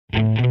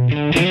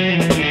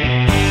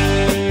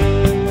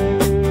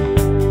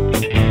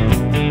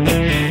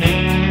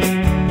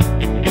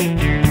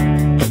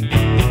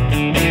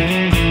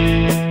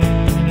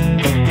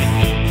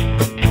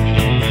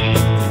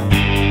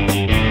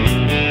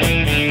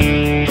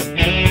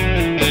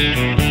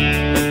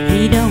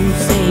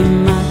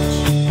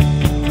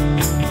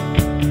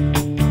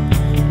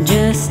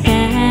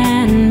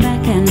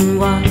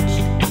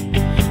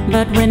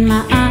But when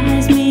my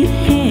eyes meet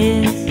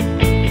his,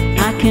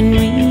 I can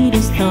read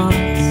his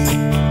thoughts.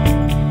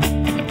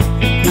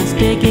 Must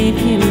have gave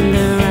him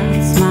the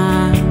right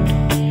smile,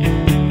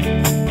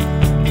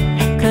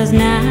 'cause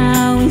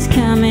now he's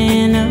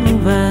coming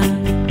over.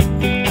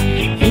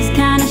 He's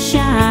kinda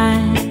shy,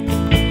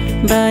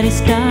 but he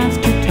starts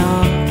to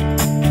talk.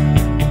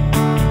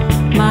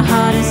 My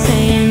heart is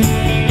saying,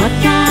 what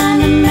kind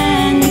of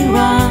man you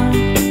are.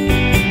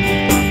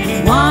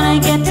 Wanna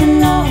get to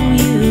know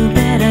you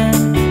better.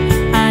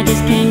 I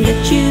just can't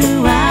get you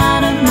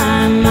out of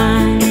my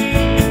mind.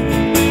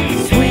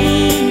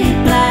 Sweet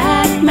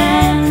black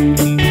man,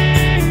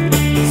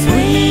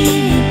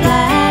 sweet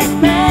black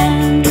man.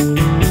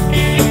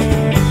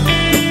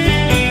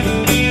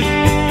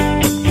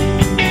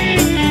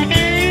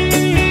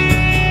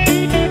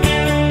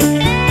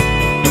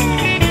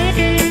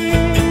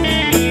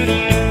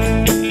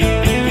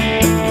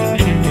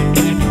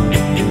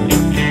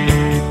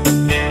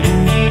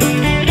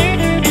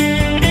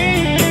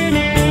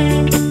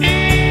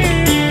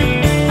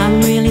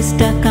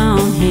 Stuck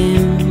on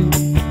him,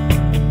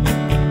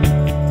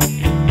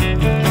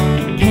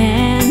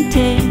 can't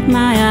take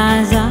my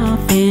eyes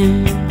off him.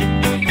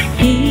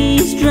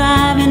 He's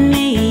driving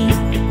me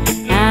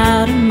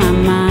out of my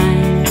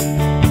mind.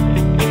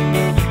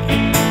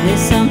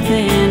 There's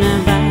something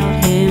about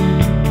him,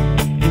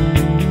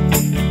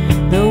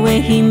 the way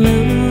he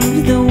moves,